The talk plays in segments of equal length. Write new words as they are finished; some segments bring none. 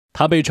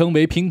他被称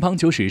为乒乓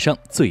球史上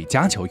最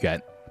佳球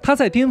员，他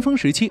在巅峰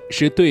时期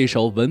使对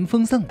手闻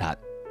风丧胆。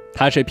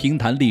他是乒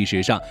坛历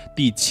史上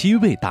第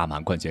7位大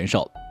满贯选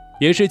手，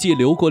也是继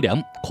刘国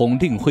梁、孔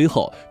令辉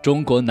后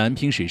中国男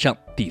乒史上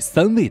第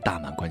3位大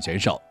满贯选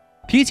手。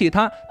提起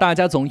他，大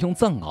家总用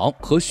藏獒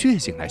和血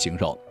性来形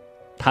容。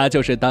他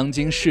就是当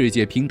今世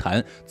界乒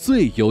坛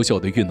最优秀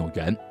的运动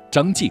员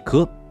张继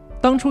科。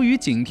当初与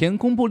景甜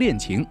公布恋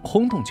情，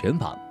轰动全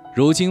网。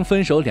如今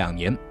分手2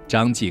年，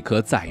张继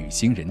科再遇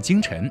新人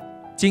金晨，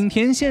景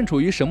甜现处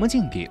于什么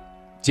境地？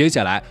接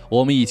下来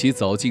我们一起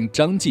走进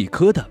张继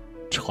科的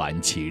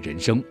传奇人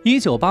生。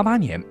1988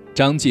年，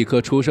张继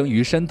科出生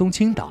于山东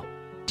青岛。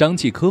张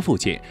继科父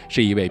亲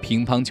是一位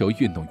乒乓球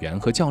运动员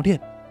和教练，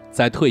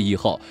在退役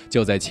后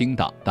就在青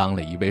岛当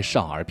了一位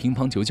少儿乒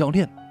乓球教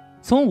练。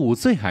从5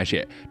岁开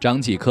始，张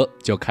继科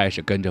就开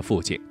始跟着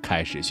父亲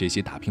开始学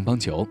习打乒乓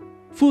球。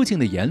父亲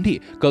的严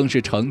厉更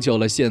是成就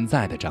了现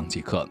在的张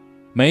继科。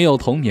没有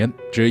童年，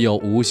只有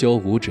无休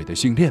无止的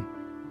训练；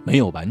没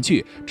有玩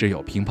具，只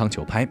有乒乓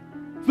球拍。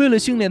为了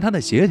训练他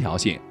的协调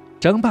性，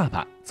张爸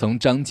爸从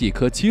张继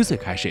科7岁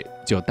开始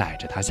就带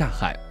着他下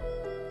海。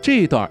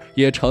这一段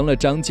也成了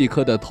张继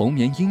科的童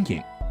年阴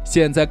影，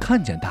现在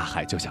看见大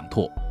海就想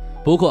吐。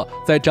不过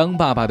在张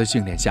爸爸的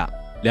训练下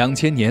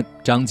，2000年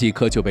张继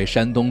科就被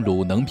山东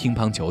鲁能乒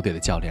乓球队的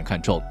教练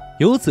看中，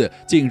由此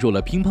进入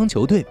了乒乓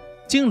球队。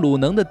进鲁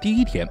能的第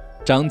1天，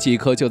张继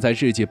科就在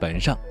日记本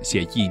上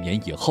写1年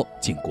以后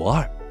进国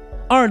2。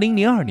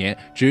2002年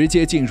直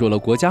接进入了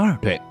国家2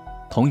队，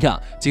同样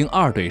进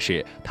2队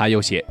时，他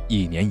又写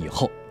1年以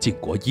后进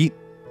国1。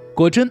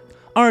果真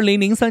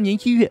2003年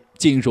1月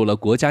进入了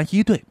国家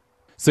1队。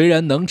虽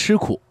然能吃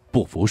苦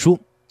不服输，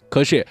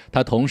可是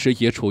他同时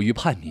也处于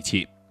叛逆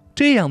期。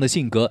这样的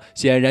性格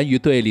显然与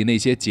队里那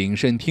些谨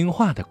慎听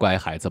话的乖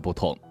孩子不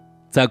同，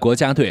在国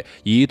家队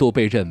一度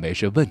被认为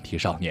是问题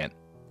少年。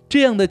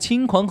这样的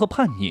轻狂和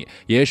叛逆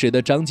也使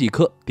得张继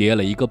科跌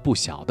了一个不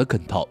小的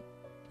跟头，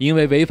因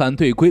为违反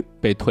队规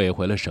被退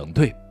回了省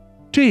队。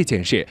这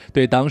件事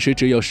对当时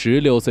只有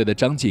16岁的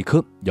张继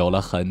科有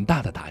了很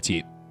大的打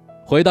击。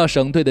回到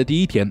省队的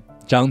第1天，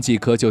张继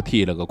科就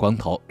剃了个光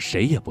头，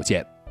谁也不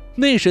见。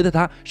那时的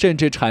他甚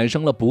至产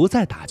生了不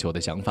再打球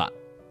的想法。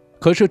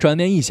可是转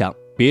念一想，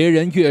别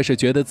人越是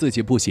觉得自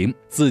己不行，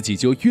自己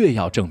就越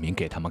要证明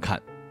给他们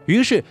看。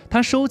于是他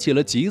收起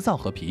了急躁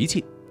和脾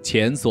气，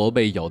前所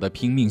未有的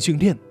拼命训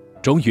练，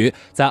终于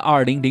在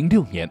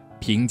2006年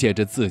凭借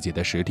着自己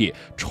的实力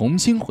重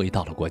新回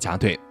到了国家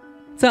队。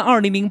在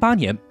2008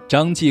年，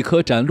张继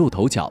科崭露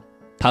头角，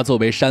他作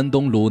为山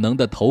东鲁能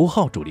的头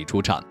号主力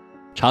出场，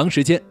长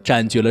时间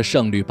占据了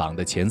胜率榜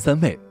的前3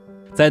位。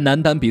在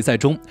男单比赛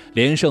中，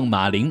连胜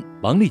马琳、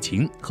王励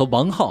勤和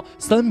王皓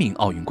3名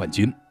奥运冠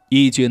军，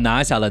一举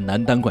拿下了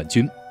男单冠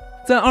军。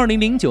在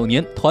2009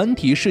年团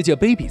体世界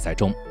杯比赛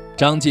中，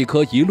张继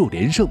科一路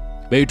连胜，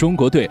为中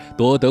国队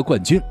夺得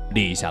冠军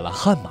立下了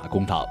汗马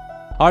功劳。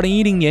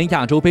2010年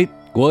亚洲杯、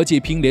国际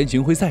乒联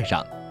巡回赛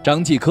上，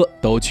张继科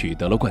都取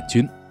得了冠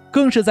军，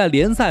更是在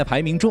联赛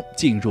排名中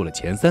进入了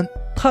前3，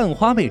探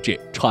花位置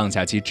创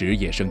下其职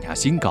业生涯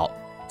新高。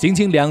仅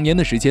仅2年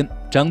的时间，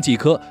张继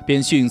科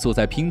便迅速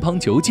在乒乓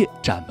球界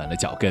站稳了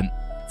脚跟。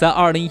在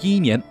2011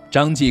年，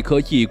张继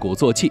科一鼓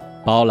作气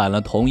包揽了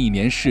同一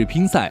年世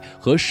乒赛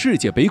和世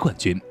界杯冠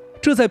军，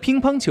这在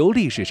乒乓球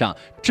历史上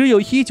只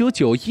有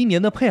1991年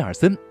的佩尔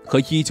森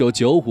和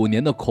1995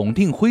年的孔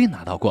令辉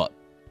拿到过，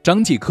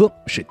张继科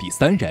是第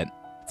3人，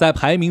在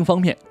排名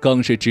方面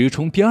更是直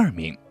冲第2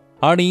名。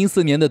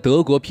2014年的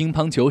德国乒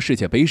乓球世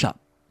界杯上，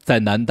在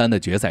男单的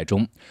决赛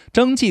中，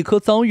张继科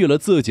遭遇了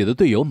自己的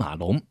队友马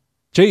龙。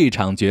这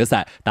场决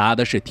赛打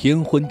的是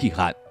天昏地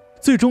暗，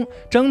最终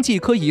张继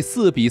科以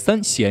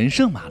4-3险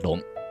胜马龙，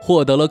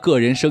获得了个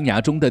人生涯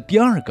中的第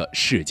2个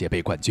世界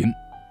杯冠军。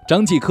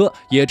张继科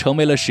也成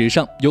为了史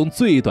上用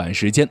最短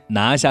时间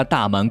拿下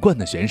大满贯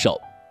的选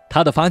手。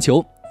他的发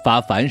球、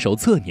发反手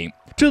侧拧、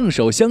正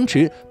手相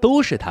持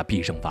都是他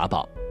必胜法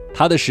宝，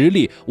他的实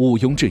力毋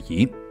庸置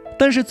疑。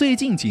但是最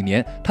近几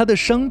年，他的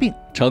伤病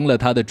成了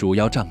他的主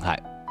要障碍。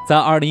在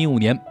2015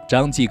年，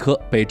张继科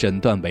被诊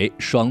断为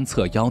双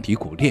侧腰骶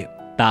骨裂，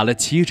打了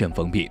7针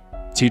封闭，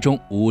其中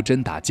5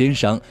针打肩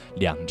伤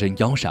，2针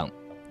腰伤。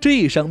这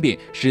一伤病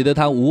使得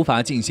他无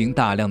法进行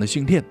大量的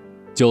训练，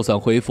就算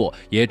恢复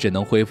也只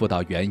能恢复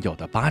到原有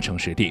的80%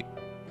实力。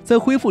在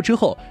恢复之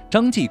后，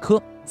张继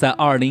科在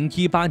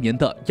2018年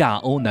的亚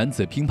欧男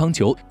子乒乓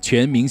球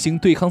全明星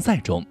对抗赛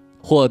中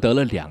获得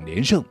了2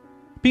连胜，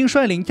并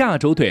率领亚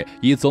洲队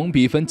以总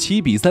比分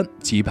7-3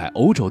击败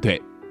欧洲队，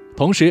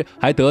同时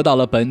还得到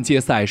了本届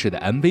赛事的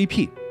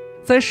MVP。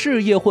 在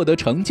事业获得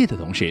成绩的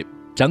同时，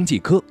张继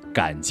科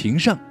感情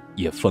上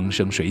也风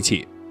生水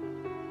起。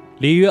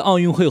里约奥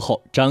运会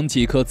后，张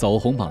继科走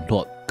红网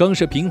络，更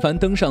是频繁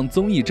登上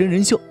综艺真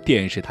人秀、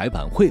电视台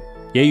晚会，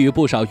也与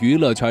不少娱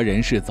乐圈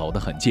人士走得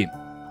很近。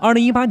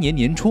2018年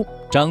年初，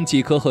张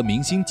继科和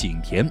明星景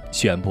甜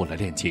宣布了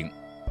恋情。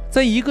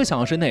在1个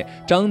小时内，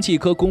张继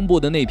科公布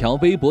的那条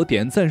微博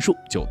点赞数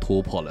就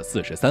突破了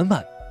43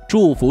万，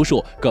祝福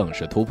数更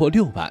是突破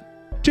6万。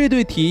这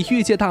对体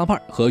育界大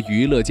腕和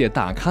娱乐界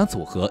大咖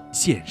组合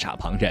羡煞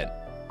旁人。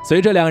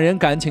随着两人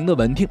感情的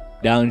稳定，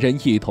两人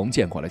一同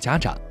见过了家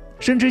长，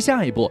甚至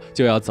下一步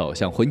就要走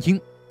向婚姻。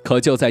可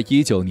就在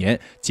19年，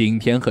景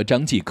甜和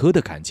张继科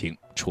的感情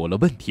出了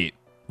问题，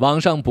网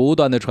上不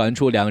断的传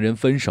出两人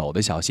分手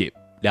的消息，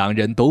两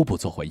人都不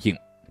做回应。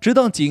直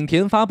到景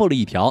甜发布了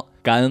一条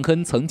感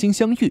恩曾经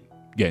相遇，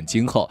愿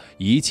今后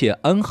一切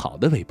安好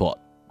的微博，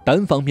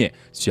单方面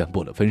宣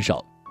布了分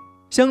手。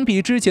相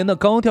比之前的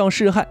高调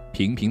示爱、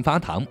频频发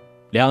糖，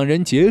两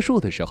人结束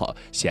的时候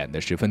显得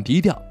十分低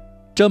调。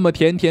这么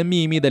甜甜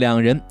蜜蜜的两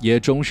人也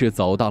终是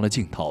走到了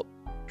尽头。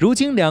如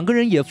今两个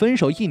人也分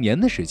手1年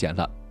的时间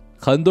了，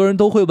很多人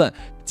都会问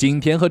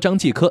景甜和张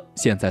继科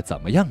现在怎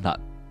么样了，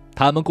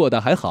他们过得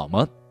还好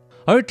吗？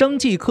而张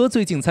继科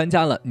最近参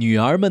加了女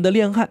儿们的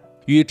恋爱，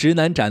与直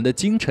男斩的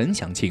金晨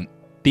相亲。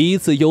第一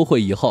次幽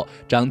会以后，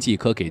张继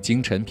科给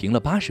金晨评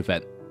了80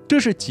分，这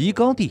是极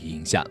高的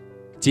印象。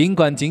尽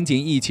管仅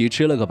仅一起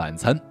吃了个晚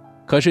餐，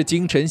可是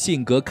金晨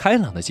性格开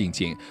朗的性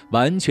情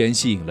完全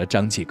吸引了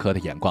张继科的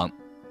眼光。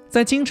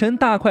在金晨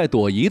大快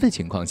朵颐的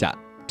情况下，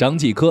张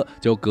继科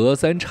就隔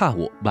三差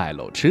五外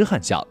露痴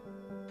汉笑。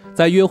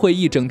在约会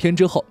1整天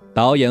之后，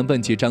导演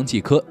问起张继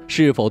科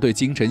是否对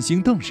金晨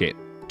心动时，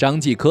张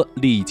继科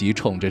立即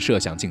冲着摄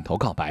像镜头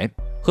告白，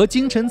和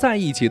金晨在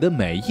一起的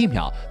每一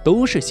秒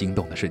都是心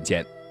动的瞬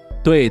间，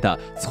对的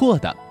错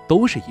的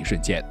都是一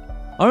瞬间。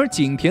而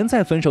景甜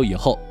在分手以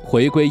后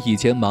回归以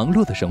前忙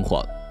碌的生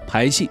活，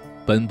拍戏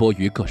奔波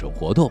于各种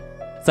活动。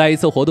在一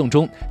次活动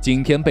中，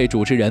景甜被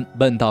主持人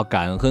问到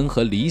感恩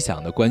和理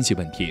想的关系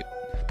问题，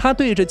她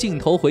对着镜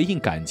头回应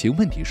感情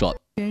问题说：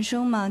人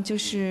生嘛，就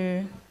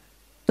是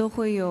都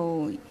会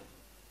有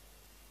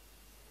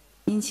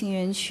阴晴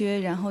圆缺，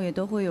然后也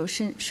都会有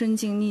顺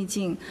境逆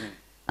境，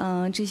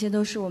这些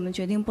都是我们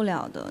决定不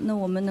了的。那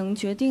我们能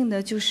决定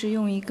的就是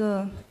用一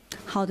个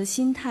好的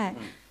心态，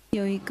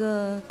有一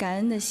个感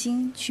恩的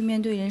心去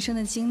面对人生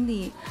的经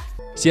历。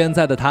现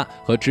在的他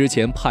和之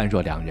前判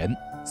若两人，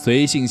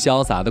随性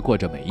潇洒地过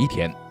着每一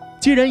天。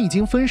既然已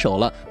经分手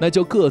了，那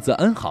就各自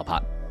安好吧。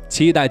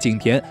期待景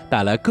甜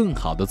带来更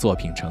好的作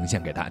品呈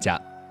现给大家。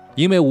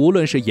因为无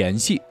论是演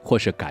戏或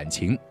是感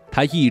情，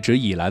他一直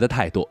以来的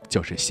态度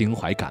就是心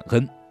怀感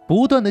恩，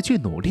不断地去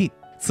努力。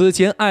此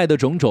前爱的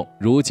种种，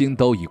如今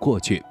都已过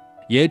去，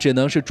也只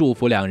能是祝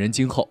福两人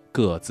今后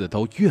各自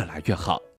都越来越好。